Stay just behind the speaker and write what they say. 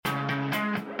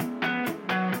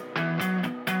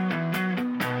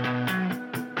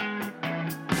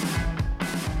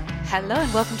Hello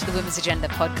and welcome to the Women's Agenda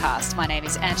podcast. My name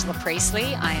is Angela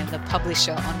Priestley. I am the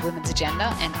publisher on Women's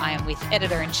Agenda and I am with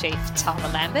Editor-in-Chief Tala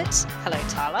Lambert. Hello,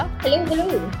 Tala. Hello,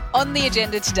 hello. On the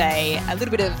agenda today, a little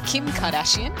bit of Kim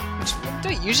Kardashian, which we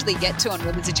don't usually get to on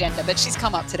Women's Agenda, but she's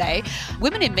come up today.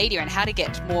 Women in media and how to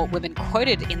get more women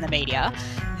quoted in the media.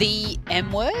 The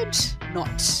M word,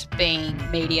 not being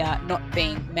media, not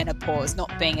being menopause,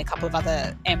 not being a couple of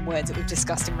other M words that we've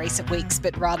discussed in recent weeks,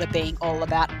 but rather being all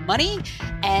about money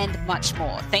and much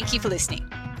more. Thank you for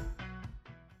listening.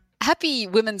 Happy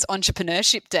Women's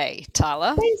Entrepreneurship Day,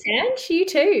 Tala. Thanks, Ange. You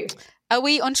too. Are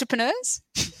we entrepreneurs?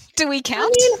 Do we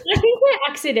count? I think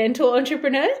we're accidental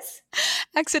entrepreneurs.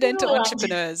 Accidental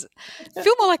entrepreneurs. I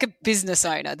feel more like a business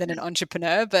owner than an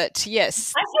entrepreneur, but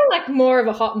yes. I feel like more of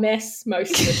a hot mess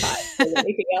most of the time than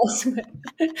anything else.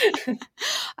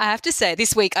 I have to say,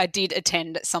 this week I did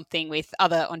attend something with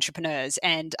other entrepreneurs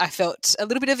and I felt a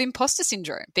little bit of imposter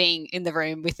syndrome being in the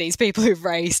room with these people who've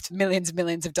raised millions and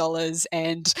millions of dollars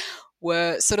and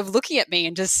were sort of looking at me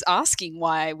and just asking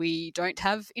why we don't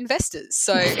have investors.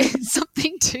 So it's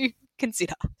something to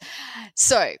consider.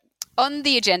 So on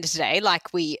the agenda today,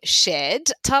 like we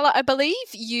shared, Tala, I believe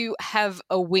you have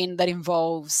a win that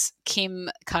involves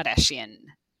Kim Kardashian.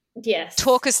 Yes.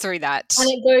 Talk us through that. And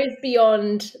it goes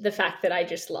beyond the fact that I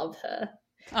just love her,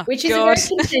 which is a very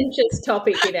contentious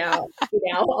topic in our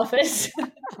office.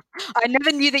 I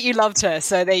never knew that you loved her,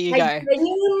 so there you go. I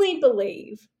genuinely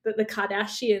believe that the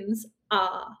Kardashians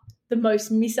are the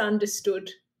most misunderstood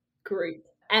group.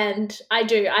 And I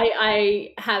do.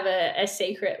 I have a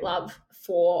secret love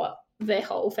for their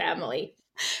whole family.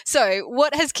 So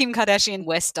what has Kim Kardashian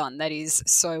West done that is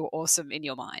so awesome in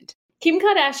your mind? Kim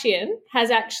Kardashian has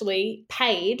actually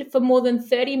paid for more than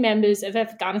 30 members of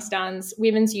Afghanistan's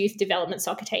women's youth development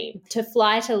soccer team to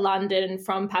fly to London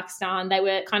from Pakistan. They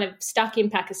were kind of stuck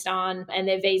in Pakistan and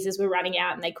their visas were running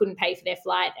out and they couldn't pay for their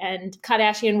flight. And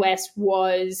Kardashian West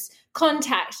was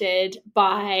contacted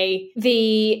by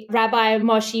the Rabbi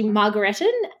Moshe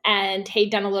Margareton, and he'd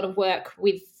done a lot of work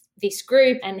with this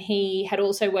group, and he had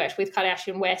also worked with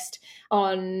Kardashian West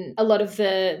on a lot of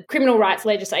the criminal rights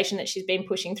legislation that she's been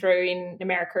pushing through in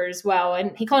America as well.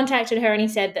 And he contacted her and he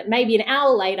said that maybe an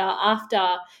hour later,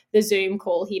 after the Zoom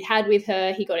call he'd had with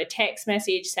her, he got a text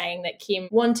message saying that Kim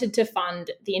wanted to fund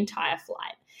the entire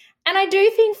flight. And I do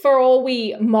think, for all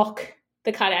we mock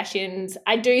the Kardashians,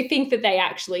 I do think that they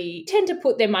actually tend to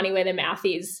put their money where their mouth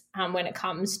is when it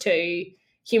comes to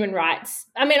human rights.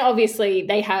 I mean, obviously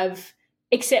they have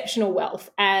exceptional wealth.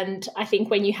 And I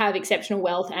think when you have exceptional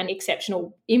wealth and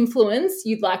exceptional influence,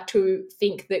 you'd like to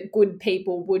think that good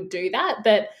people would do that.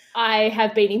 But I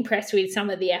have been impressed with some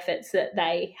of the efforts that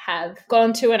they have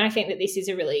gone to. And I think that this is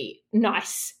a really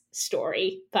nice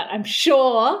story. But I'm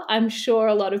sure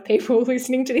a lot of people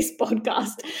listening to this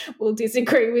podcast will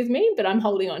disagree with me, but I'm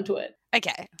holding on to it.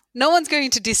 Okay. No one's going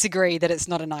to disagree that it's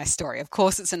not a nice story. Of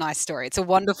course it's a nice story. It's a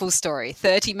wonderful story.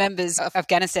 30 members of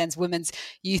Afghanistan's women's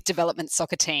youth development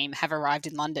soccer team have arrived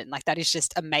in London. Like, that is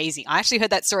just amazing. I actually heard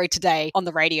that story today on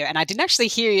the radio and I didn't actually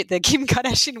hear the Kim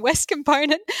Kardashian West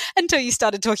component until you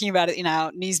started talking about it in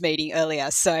our news meeting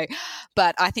earlier. So,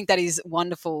 but I think that is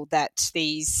wonderful that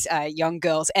these young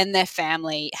girls and their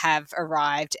family have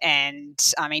arrived, and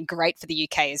I mean, great for the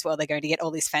UK as well. They're going to get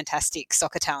all this fantastic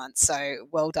soccer talent. So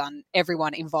well done,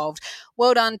 everyone involved.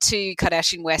 Well done to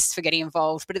Kardashian West for getting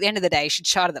involved, but at the end of the day, she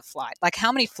chartered the flight. Like,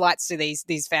 how many flights do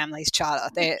these families charter?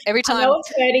 Every time, I know it's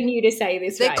hurting you to say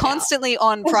this. They're constantly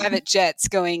on private jets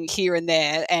going here and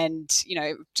there, and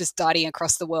just darting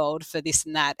across the world for this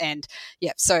and that. And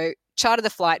yeah, so charter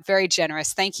the flight, very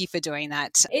generous. Thank you for doing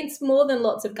that. It's more than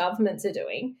lots of governments are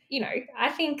doing. I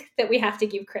think that we have to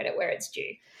give credit where it's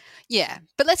due. Yeah,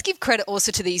 but let's give credit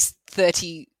also to these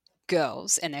 30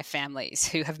 girls and their families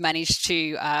who have managed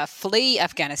to flee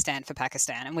Afghanistan for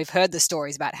Pakistan. And we've heard the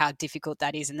stories about how difficult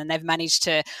that is. And then they've managed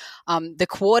to, the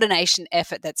coordination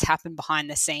effort that's happened behind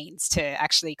the scenes to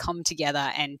actually come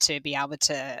together and to be able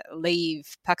to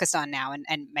leave Pakistan now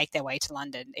and make their way to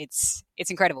London. It's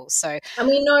incredible. So, and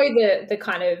we know the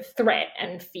kind of threat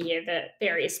and fear that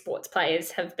various sports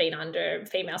players have been under,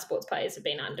 female sports players have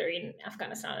been under in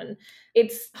Afghanistan. And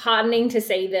it's heartening to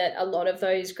see that a lot of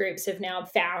those groups have now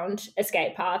found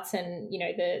escape paths, and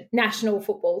the national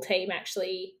football team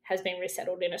actually has been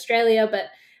resettled in Australia. But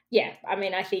yeah, I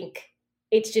mean, I think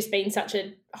it's just been such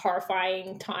a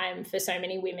horrifying time for so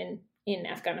many women in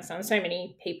Afghanistan, so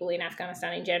many people in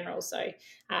Afghanistan in general. So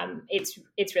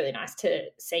it's really nice to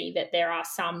see that there are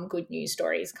some good news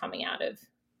stories coming out of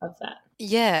that.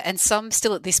 Yeah, and some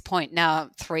still at this point now,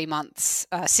 3 months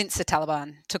since the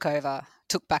Taliban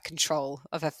took back control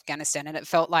of Afghanistan, and it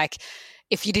felt like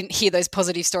if you didn't hear those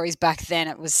positive stories back then,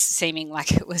 it was seeming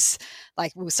like it was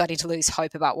like we were starting to lose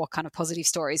hope about what kind of positive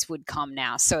stories would come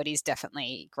now. So it is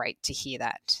definitely great to hear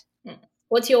that.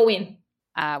 What's your win?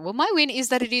 Well, my win is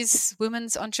that it is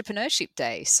Women's Entrepreneurship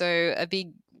Day. So a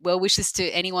big well wishes to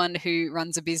anyone who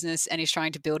runs a business and is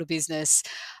trying to build a business.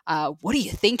 What are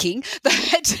you thinking?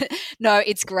 But no,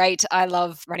 it's great. I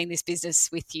love running this business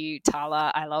with you,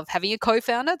 Tala. I love having a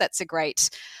co-founder. That's a great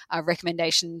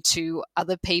recommendation to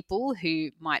other people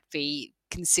who might be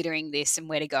considering this and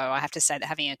where to go. I have to say that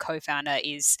having a co-founder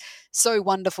is so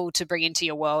wonderful to bring into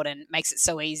your world and makes it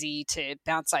so easy to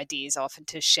bounce ideas off and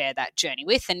to share that journey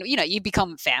with. And, you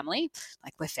become family.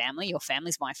 Like, we're family. Your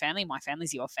family's my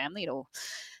family's your family. It all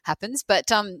happens. But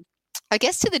I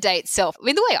guess to the day itself, I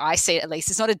mean, the way I see it, at least,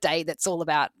 it's not a day that's all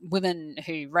about women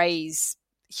who raise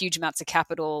huge amounts of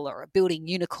capital or are building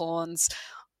unicorns,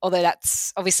 although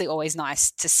that's obviously always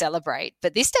nice to celebrate.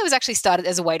 But this day was actually started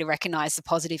as a way to recognize the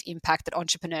positive impact that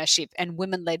entrepreneurship and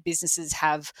women-led businesses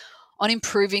have on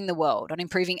improving the world, on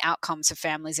improving outcomes for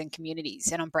families and communities,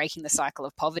 and on breaking the cycle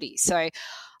of poverty. So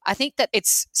I think that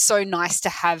it's so nice to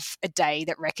have a day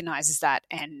that recognizes that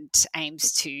and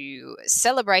aims to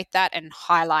celebrate that and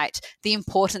highlight the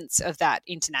importance of that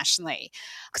internationally.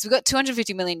 Because we've got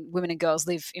 250 million women and girls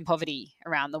live in poverty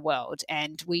around the world.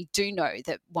 And we do know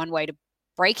that one way to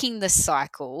breaking the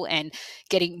cycle and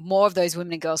getting more of those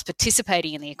women and girls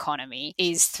participating in the economy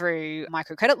is through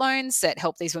microcredit loans that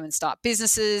help these women start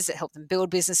businesses, that help them build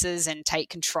businesses and take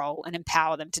control and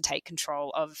empower them to take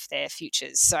control of their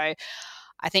futures. So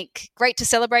I think great to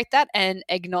celebrate that and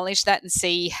acknowledge that and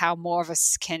see how more of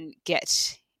us can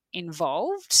get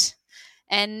involved.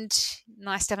 And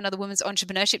nice to have another Women's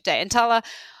Entrepreneurship Day. And Tala,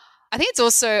 I think it's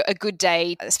also a good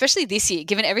day, especially this year,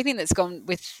 given everything that's gone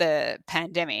with the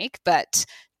pandemic, but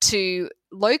to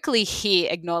locally here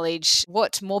acknowledge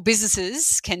what more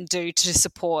businesses can do to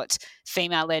support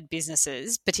female-led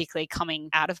businesses, particularly coming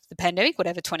out of the pandemic,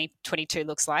 whatever 2022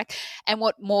 looks like, and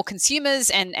what more consumers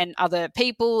and other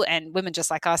people and women just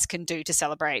like us can do to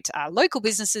celebrate local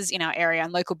businesses in our area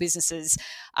and local businesses,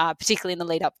 particularly in the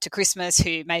lead up to Christmas,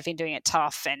 who may have been doing it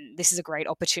tough. And this is a great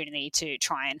opportunity to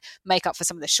try and make up for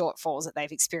some of the shortfalls that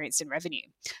they've experienced in revenue.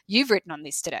 You've written on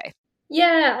this today.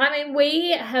 Yeah, I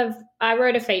mean, I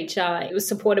wrote a feature. It was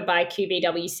supported by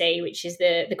QVWC, which is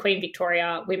the Queen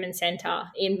Victoria Women's Centre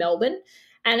in Melbourne.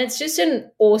 And it's just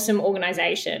an awesome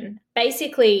organisation,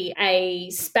 basically a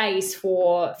space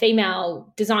for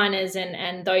female designers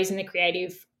and those in the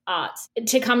creative arts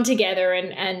to come together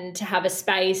and to have a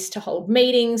space to hold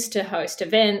meetings, to host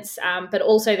events. But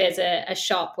also there's a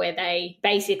shop where they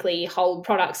basically hold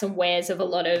products and wares of a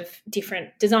lot of different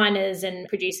designers and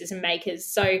producers and makers.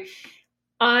 So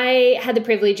I had the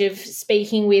privilege of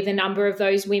speaking with a number of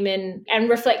those women and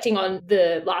reflecting on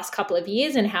the last couple of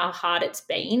years and how hard it's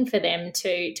been for them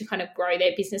to kind of grow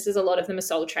their businesses. A lot of them are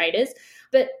sole traders,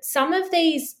 but some of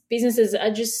these businesses are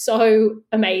just so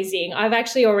amazing. I've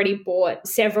actually already bought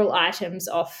several items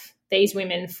off these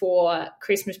women for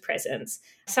Christmas presents.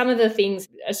 Some of the things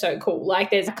are so cool.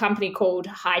 Like, there's a company called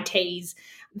High Teas.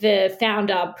 The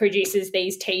founder produces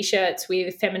these T-shirts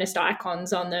with feminist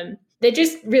icons on them. They're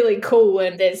just really cool.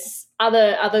 And there's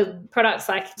other products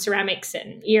like ceramics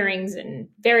and earrings and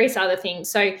various other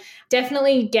things. So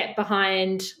definitely get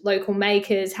behind local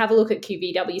makers. Have a look at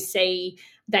QVWC.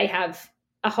 They have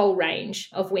a whole range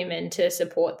of women to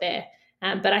support there.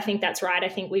 But I think that's right. I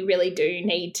think we really do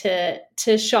need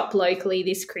to shop locally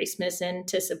this Christmas and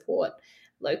to support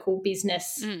local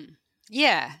business.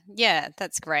 Yeah,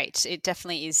 that's great. It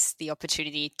definitely is the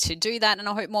opportunity to do that, and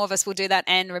I hope more of us will do that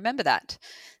and remember that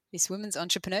this Women's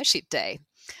Entrepreneurship Day.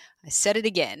 I said it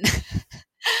again.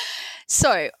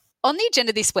 So on the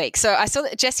agenda this week, so I saw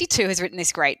that Jessie too has written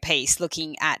this great piece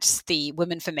looking at the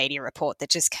Women for Media report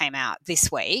that just came out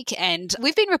this week. And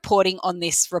we've been reporting on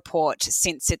this report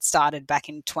since it started back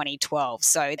in 2012.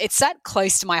 So it's sat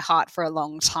close to my heart for a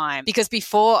long time, because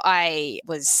before I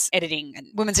was editing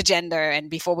Women's Agenda and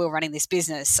before we were running this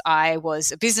business, I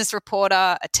was a business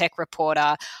reporter, a tech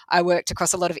reporter. I worked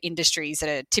across a lot of industries that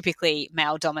are typically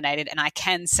male dominated. And I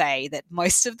can say that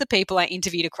most of the people I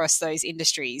interviewed across those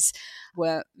industries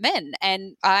were men.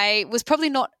 And I was probably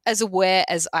not as aware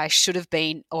as I should have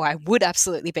been, or I would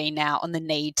absolutely be now, on the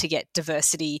need to get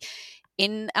diversity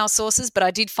in our sources. But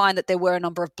I did find that there were a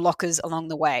number of blockers along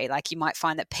the way. Like, you might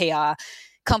find that PR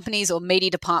companies or media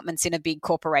departments in a big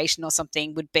corporation or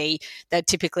something they'd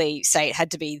typically say it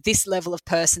had to be this level of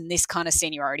person, this kind of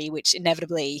seniority, which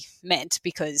inevitably meant,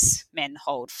 because men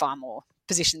hold far more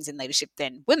positions in leadership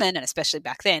than women, and especially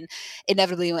back then,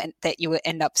 inevitably that you would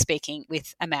end up speaking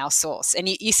with a male source. And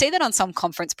you see that on some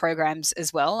conference programs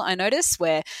as well, I notice,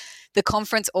 where the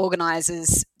conference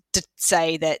organisers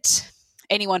say that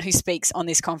anyone who speaks on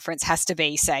this conference has to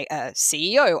be, say, a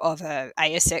CEO of a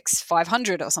ASX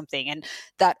 500 or something, and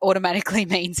that automatically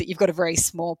means that you've got a very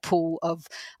small pool of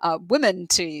women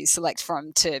to select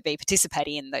from to be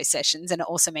participating in those sessions, and it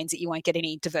also means that you won't get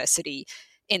any diversity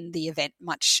in the event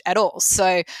much at all.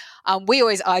 So we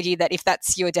always argue that if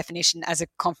that's your definition as a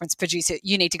conference producer,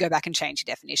 you need to go back and change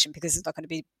your definition, because it's not going to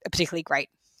be a particularly great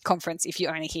conference if you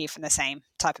only hear from the same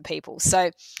type of people.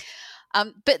 So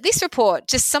but this report,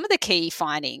 just some of the key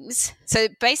findings. So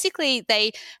basically,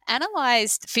 they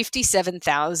analysed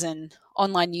 57,000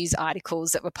 online news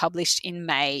articles that were published in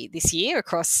May this year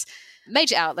across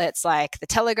major outlets like The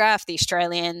Telegraph, The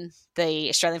Australian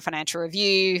Financial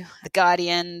Review, The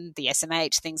Guardian, the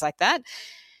SMH, things like that.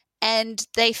 And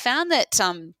they found that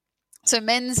so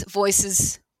men's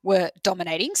voices were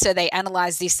dominating. So they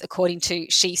analysed this according to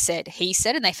she said, he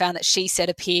said, and they found that she said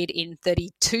appeared in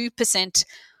 32%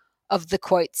 of the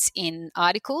quotes in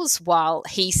articles, while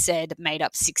he said made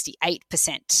up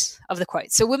 68% of the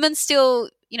quotes. So women still,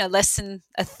 less than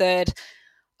a third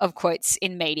of quotes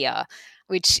in media,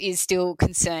 which is still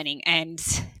concerning.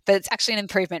 But it's actually an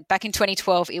improvement. Back in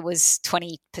 2012, it was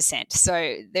 20%.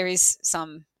 So there is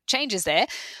some changes there.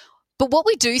 But what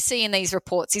we do see in these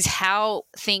reports is how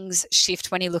things shift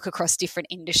when you look across different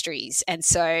industries. And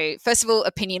so, first of all,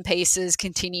 opinion pieces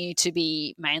continue to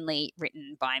be mainly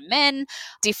written by men.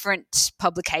 Different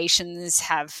publications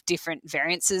have different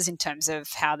variances in terms of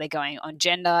how they're going on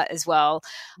gender as well.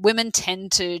 Women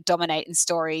tend to dominate in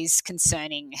stories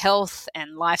concerning health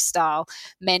and lifestyle.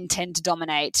 Men tend to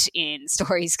dominate in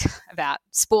stories about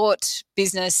sport,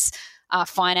 business,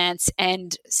 finance,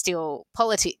 and still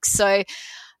politics.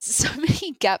 So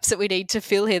many gaps that we need to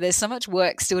fill here. There's so much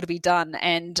work still to be done.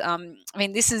 And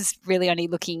this is really only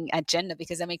looking at gender,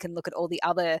 because then we can look at all the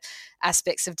other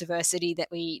aspects of diversity that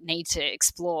we need to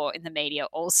explore in the media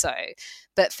also.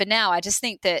 But for now, I just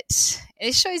think that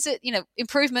it shows that,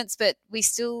 improvements, but we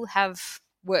still have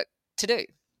work to do.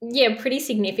 Yeah, pretty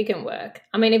significant work.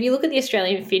 If you look at the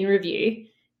Australian Fin Review,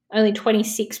 only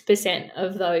 26%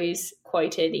 of those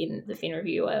quoted in the Fin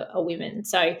Review are women.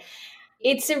 So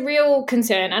it's a real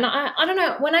concern. And I don't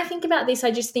know, when I think about this,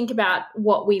 I just think about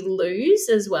what we lose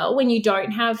as well when you don't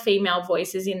have female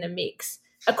voices in the mix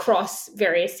across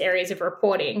various areas of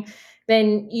reporting.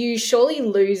 Then you surely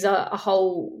lose a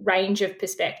whole range of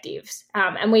perspectives.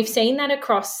 And we've seen that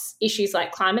across issues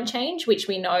like climate change, which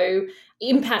we know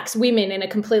impacts women in a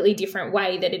completely different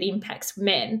way that it impacts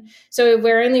men. So if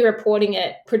we're only reporting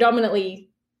it predominantly,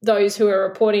 those who are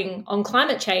reporting on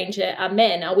climate change are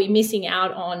men. Are we missing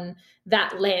out on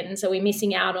that lens? Are we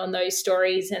missing out on those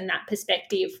stories and that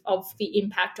perspective of the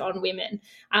impact on women?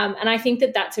 And I think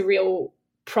that that's a real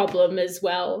problem as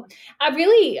well. I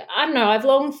don't know, I've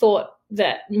long thought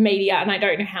that media, and I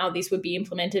don't know how this would be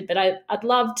implemented, but I'd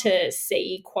love to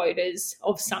see quotas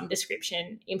of some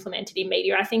description implemented in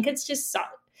media. I think it's just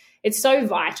it's so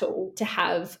vital to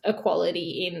have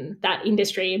equality in that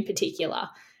industry in particular.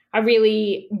 I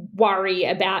really worry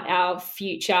about our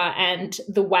future and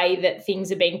the way that things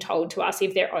are being told to us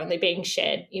if they're only being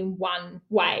shared in one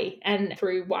way and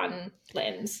through one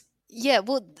lens. Yeah,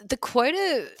 well, the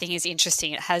quota thing is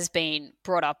interesting. It has been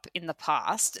brought up in the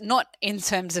past, not in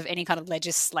terms of any kind of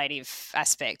legislative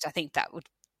aspect. I think that would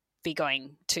be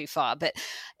going too far. But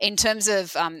in terms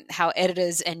of how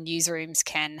editors and newsrooms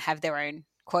can have their own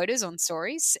quotas on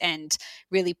stories and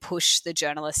really push the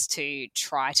journalists to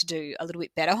try to do a little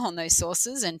bit better on those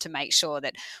sources, and to make sure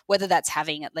that whether that's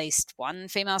having at least one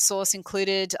female source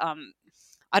included,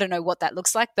 I don't know what that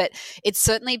looks like, but it's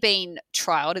certainly been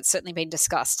trialled, it's certainly been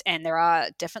discussed, and there are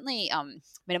definitely,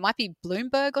 it might be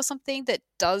Bloomberg or something that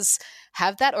does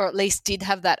have that, or at least did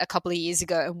have that a couple of years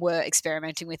ago and were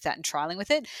experimenting with that and trialling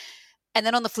with it. And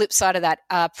then on the flip side of that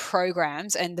are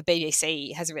programs, and the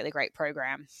BBC has a really great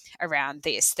program around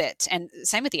this, and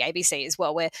same with the ABC as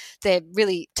well, where they're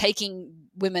really taking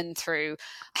women through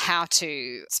how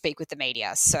to speak with the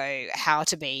media. So how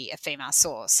to be a female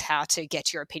source, how to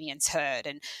get your opinions heard,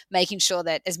 and making sure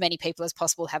that as many people as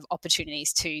possible have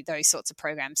opportunities to those sorts of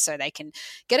programs, so they can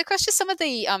get across just some of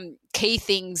the key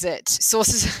things that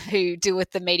sources who deal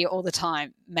with the media all the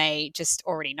time may just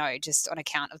already know, just on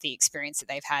account of the experience that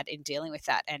they've had in dealing with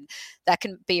that. And that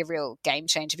can be a real game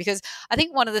changer, because I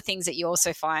think one of the things that you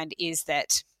also find is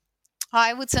that,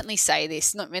 I would certainly say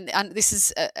this, this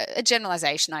is a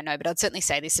generalization, I know, but I'd certainly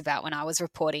say this about when I was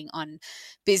reporting on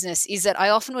business, is that I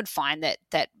often would find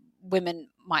that women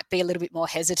might be a little bit more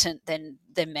hesitant than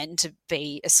men to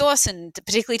be a source, and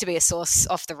particularly to be a source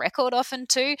off the record often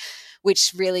too,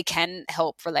 which really can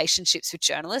help relationships with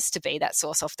journalists to be that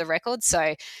source off the record.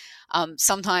 So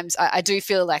sometimes I do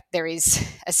feel like there is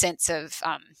a sense of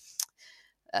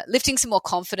lifting some more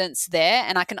confidence there.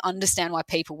 And I can understand why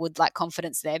people would like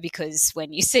confidence there, because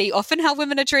when you see often how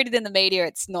women are treated in the media,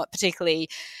 it's not particularly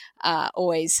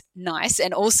always nice.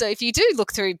 And also, if you do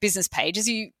look through business pages,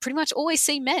 you pretty much always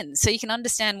see men. So you can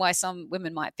understand why some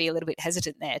women might be a little bit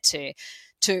hesitant there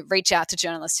to reach out to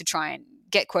journalists to try and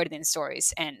get quoted in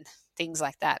stories and things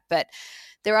like that. But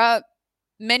there are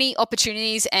many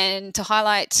opportunities, and to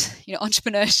highlight,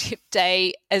 Entrepreneurship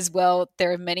Day as well,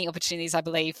 there are many opportunities, I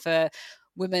believe, for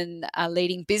women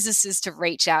leading businesses to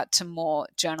reach out to more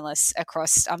journalists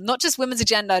across not just Women's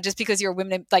Agenda. Just because you're a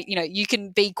woman, you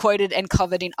can be quoted and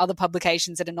covered in other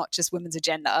publications that are not just Women's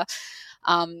Agenda,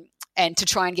 and to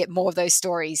try and get more of those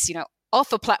stories,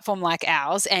 off a platform like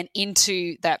ours and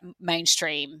into that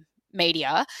mainstream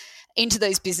media, into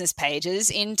those business pages,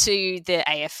 into the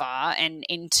AFR and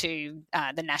into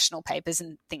the national papers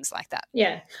and things like that.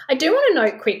 Yeah. I do want to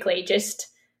note quickly just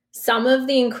some of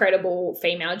the incredible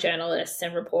female journalists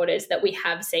and reporters that we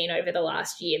have seen over the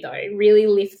last year, though, really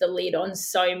lift the lid on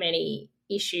so many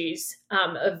issues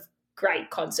of great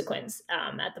consequence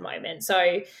at the moment.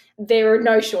 So there are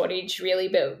no shortage, really,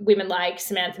 but women like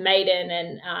Samantha Maiden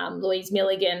and Louise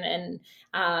Milligan and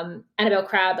Annabelle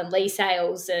Crabb and Lee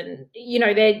Sales, and,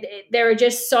 there are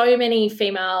just so many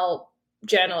female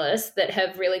journalists that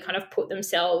have really kind of put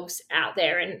themselves out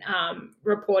there and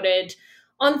reported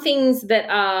on things that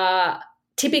are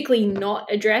typically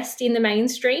not addressed in the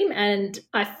mainstream. And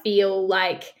I feel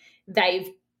like they've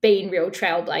been real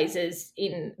trailblazers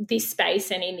in this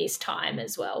space and in this time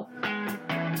as well.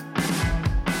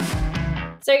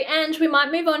 So, and we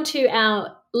might move on to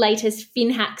our latest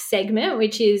FinHack segment,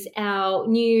 which is our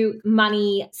new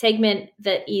money segment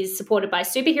that is supported by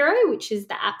Superhero, which is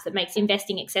the app that makes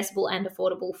investing accessible and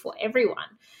affordable for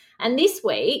everyone. And this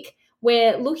week,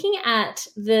 we're looking at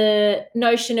the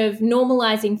notion of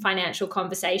normalizing financial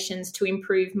conversations to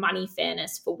improve money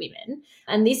fairness for women.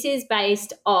 And this is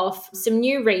based off some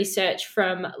new research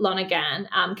from Lonergan,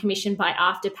 commissioned by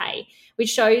Afterpay, which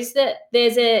shows that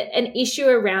there's an issue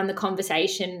around the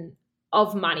conversation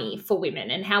of money for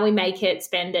women and how we make it,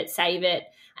 spend it, save it.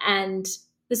 And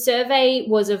the survey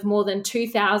was of more than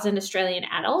 2,000 Australian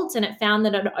adults, and it found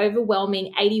that an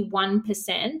overwhelming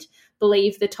 81%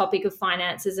 believe the topic of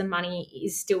finances and money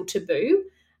is still taboo,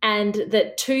 and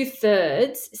that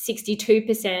 2/3,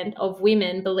 62% of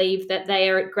women believe that they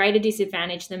are at greater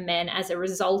disadvantage than men as a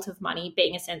result of money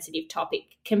being a sensitive topic,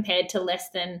 compared to less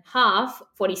than half,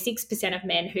 46% of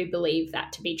men who believe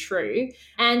that to be true.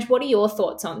 And what are your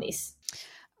thoughts on this?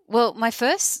 Well, my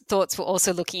first thoughts were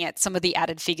also looking at some of the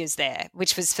added figures there,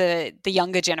 which was for the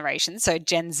younger generation, so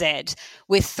Gen Z,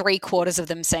 with 3/4 of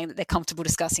them saying that they're comfortable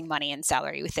discussing money and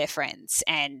salary with their friends,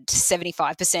 and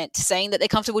 75% saying that they're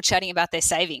comfortable chatting about their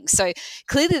savings. So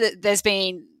clearly there's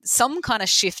been some kind of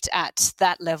shift at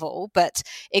that level, but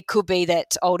it could be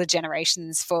that older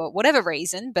generations, for whatever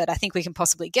reason, but I think we can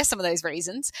possibly guess some of those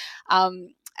reasons,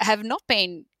 have not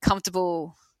been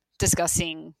comfortable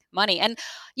discussing money. And,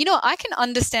 I can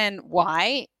understand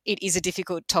why it is a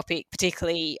difficult topic,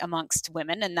 particularly amongst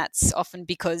women. And that's often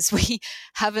because we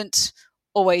haven't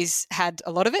always had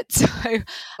a lot of it. So,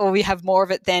 or we have more of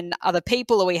it than other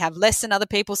people, or we have less than other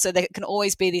people. So there can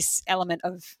always be this element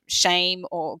of shame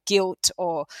or guilt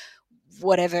or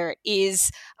whatever it is.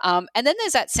 And then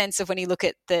there's that sense of when you look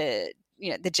at the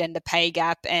gender pay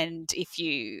gap, and if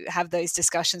you have those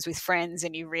discussions with friends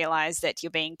and you realize that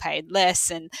you're being paid less,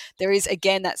 and there is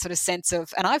again that sort of sense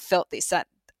of, and I've felt this, that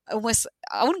almost,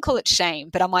 I wouldn't call it shame,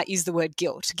 but I might use the word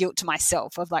guilt to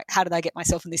myself, of like, how did I get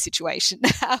myself in this situation?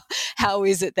 How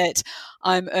is it that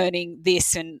I'm earning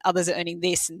this and others are earning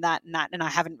this and that, and I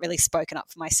haven't really spoken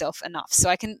up for myself enough? So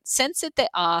I can sense that there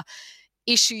are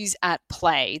issues at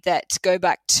play that go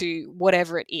back to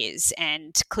whatever it is.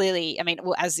 And clearly,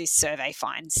 as this survey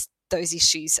finds, those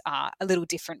issues are a little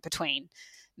different between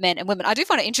men and women. I do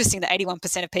find it interesting that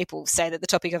 81% of people say that the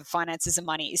topic of finances and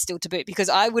money is still taboo, because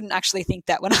I wouldn't actually think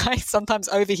that when I sometimes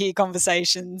overhear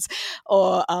conversations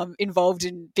or involved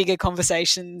in bigger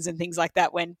conversations and things like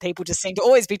that, when people just seem to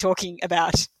always be talking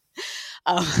about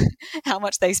how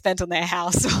much they spent on their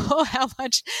house or how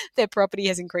much their property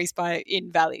has increased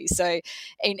in value. So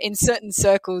in certain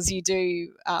circles, you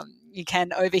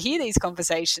can overhear these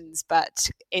conversations, but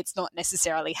it's not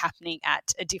necessarily happening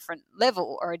at a different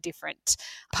level or a different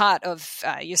part of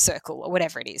your circle or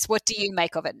whatever it is. What do you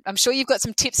make of it? I'm sure you've got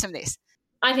some tips from this.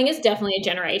 I think it's definitely a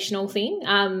generational thing.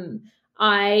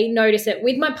 I notice it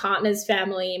with my partner's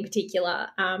family in particular.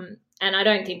 And I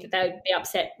don't think that they would be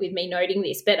upset with me noting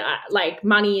this, but like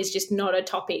money is just not a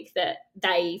topic that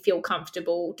they feel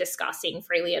comfortable discussing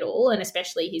freely at all, and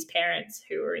especially his parents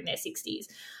who are in their 60s.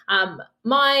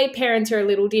 My parents are a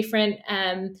little different,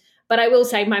 but I will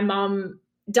say my mum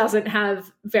doesn't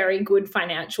have very good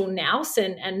financial nous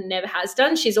and never has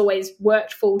done. She's always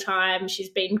worked full time. She's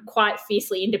been quite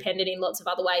fiercely independent in lots of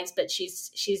other ways, but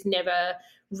she's never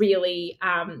really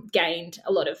gained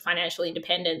a lot of financial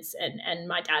independence, and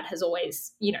my dad has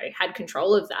always, you know, had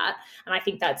control of that. And I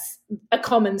think that's a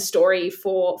common story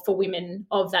for women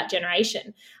of that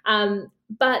generation.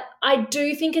 But I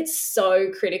do think it's so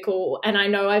critical, and I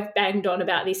know I've banged on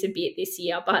about this a bit this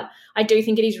year, but I do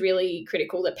think it is really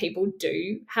critical that people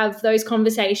do have those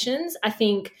conversations. I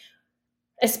think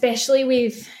especially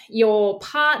with your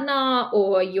partner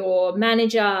or your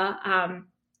manager,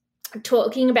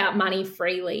 talking about money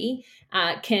freely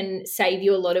can save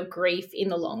you a lot of grief in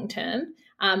the long term,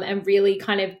 and really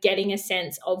kind of getting a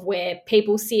sense of where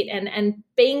people sit and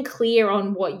being clear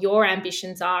on what your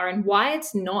ambitions are and why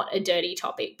it's not a dirty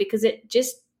topic, because it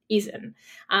just isn't.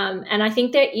 And I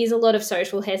think there is a lot of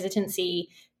social hesitancy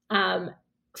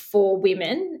for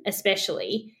women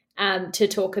especially to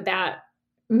talk about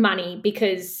money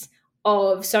because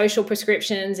of social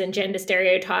prescriptions and gender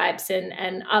stereotypes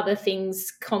and other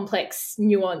things, complex,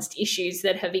 nuanced issues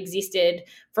that have existed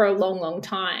for a long, long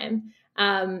time.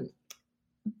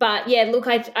 But yeah, look,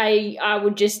 I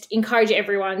would just encourage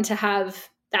everyone to have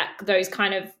those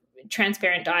kind of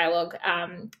transparent dialogue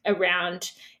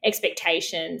around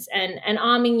expectations and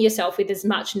arming yourself with as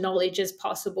much knowledge as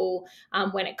possible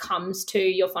when it comes to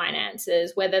your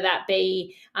finances, whether that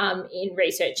be in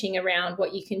researching around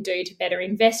what you can do to better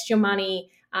invest your money,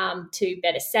 to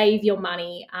better save your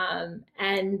money,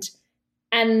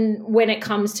 and when it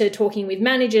comes to talking with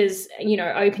managers, you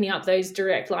know, opening up those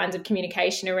direct lines of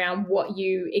communication around what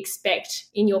you expect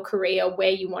in your career, where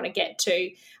you want to get to,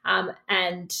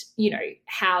 and, you know,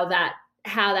 how that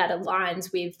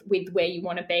aligns with where you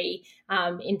want to be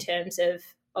in terms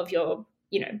of your,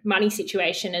 you know, money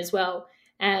situation as well.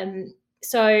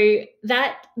 So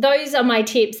those are my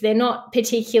tips. They're not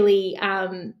particularly,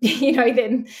 you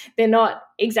know, they're not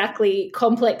exactly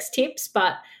complex tips,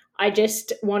 but I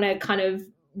just want to kind of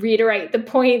reiterate the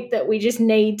point that we just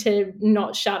need to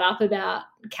not shut up about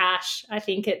cash. I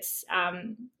think it's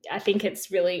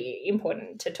really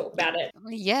important to talk about it.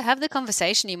 Yeah, have the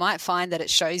conversation. You might find that it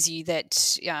shows you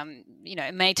that, you know,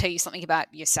 it may tell you something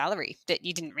about your salary that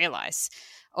you didn't realize,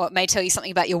 or it may tell you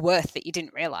something about your worth that you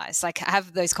didn't realize. Like,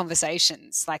 have those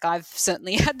conversations. Like, I've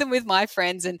certainly had them with my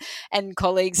friends and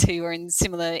colleagues who are in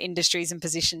similar industries and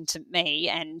position to me,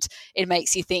 and it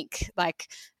makes you think, like,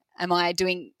 am I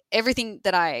doing everything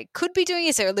that I could be doing?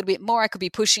 Is there a little bit more I could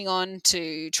be pushing on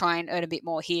to try and earn a bit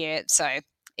more here? So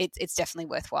it's definitely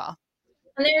worthwhile.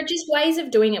 And there are just ways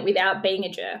of doing it without being a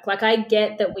jerk. Like, I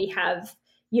get that we have,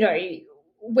 you know,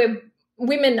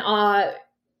 women are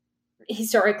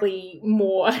historically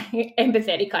more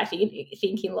empathetic, I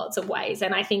think in lots of ways.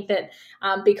 And I think that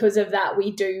because of that,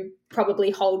 we do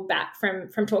probably hold back from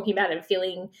talking about it and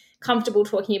feeling comfortable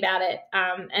talking about it.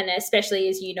 And especially,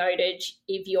 as you noted,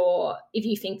 if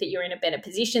you think that you're in a better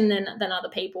position than other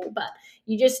people, but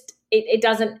you just, it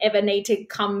doesn't ever need to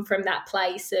come from that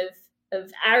place of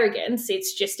arrogance.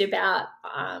 It's just about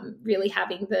really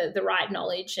having the right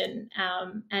knowledge and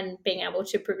being able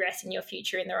to progress in your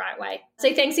future in the right way.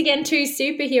 So thanks again to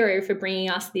Superhero for bringing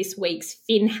us this week's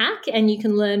Fin Hack, and you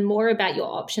can learn more about your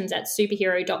options at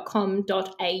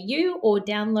superhero.com.au or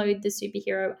download the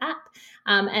Superhero app.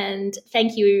 And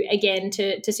thank you again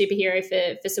to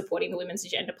Superhero for supporting the Women's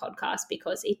Agenda podcast,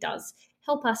 because it does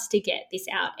help us to get this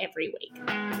out every week.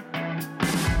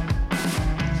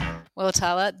 Well,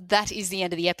 Tala, that is the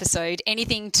end of the episode.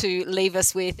 Anything to leave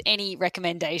us with, any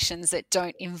recommendations that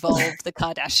don't involve the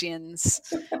Kardashians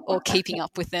or keeping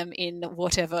up with them in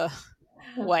whatever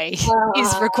way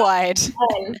is required?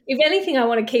 If anything, I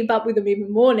want to keep up with them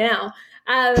even more now.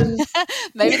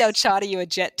 Maybe they'll charter you a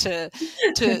jet to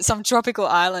some tropical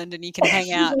island and you can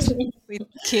hang out with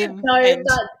Kim and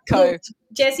Co. Look,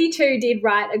 Jessie too did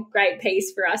write a great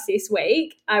piece for us this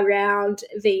week around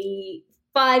the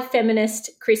 5 feminist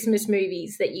Christmas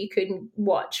movies that you could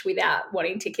watch without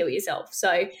wanting to kill yourself.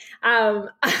 So I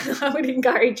would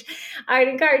encourage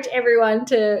everyone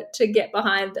to get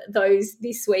behind those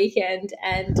this weekend.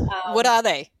 And what are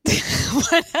they?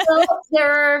 Well,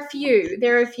 there are a few.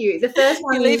 The first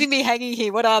one. You're leaving me hanging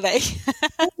here. What are they?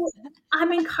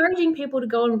 I'm encouraging people to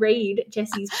go and read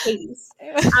Jessie's piece.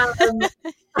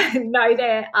 No,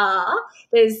 there are.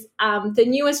 There's the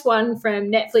newest one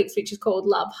from Netflix, which is called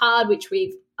Love Hard, which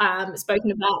we've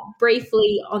spoken about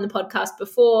briefly on the podcast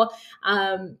before.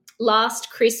 Last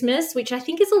Christmas, which I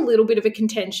think is a little bit of a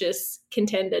contentious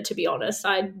contender, to be honest.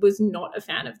 I was not a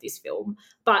fan of this film,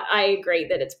 but I agree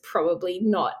that it's probably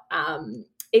not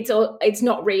it's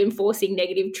not reinforcing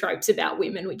negative tropes about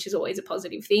women, which is always a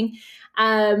positive thing.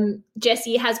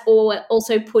 Jessie has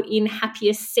also put in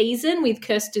Happiest Season with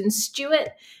Kirsten Stewart.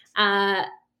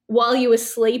 While You Were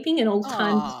Sleeping, an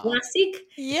all-time classic.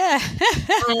 Yeah.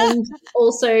 And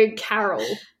also Carol,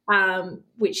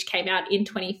 which came out in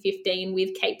 2015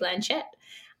 with Cate Blanchett.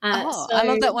 I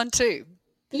love that one too.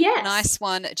 Yes. Nice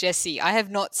one, Jessie. I have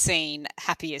not seen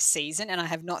Happiest Season, and I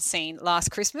have not seen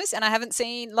Last Christmas, and I haven't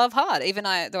seen Love Hard,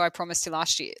 though I promised to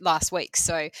last week.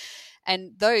 So,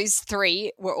 and those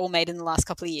three were all made in the last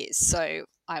couple of years. So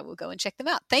I will go and check them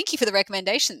out. Thank you for the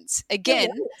recommendations.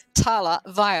 Again, Tala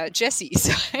via Jessie.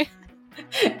 So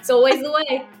it's always the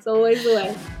way. It's always the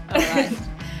way. All right.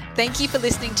 Thank you for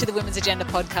listening to the Women's Agenda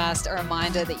podcast. A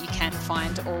reminder that you can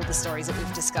find all the stories that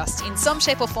we've discussed in some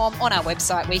shape or form on our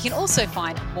website, where you can also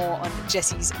find more on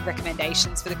Jessie's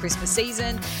recommendations for the Christmas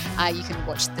season. You can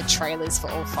watch the trailers for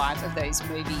all 5 of those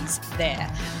movies there.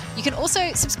 You can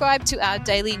also subscribe to our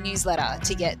daily newsletter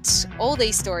to get all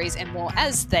these stories and more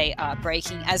as they are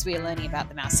breaking, as we are learning about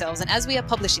them ourselves and as we are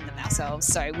publishing them ourselves.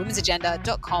 So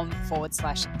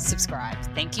womensagenda.com/subscribe.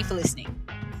 Thank you for listening.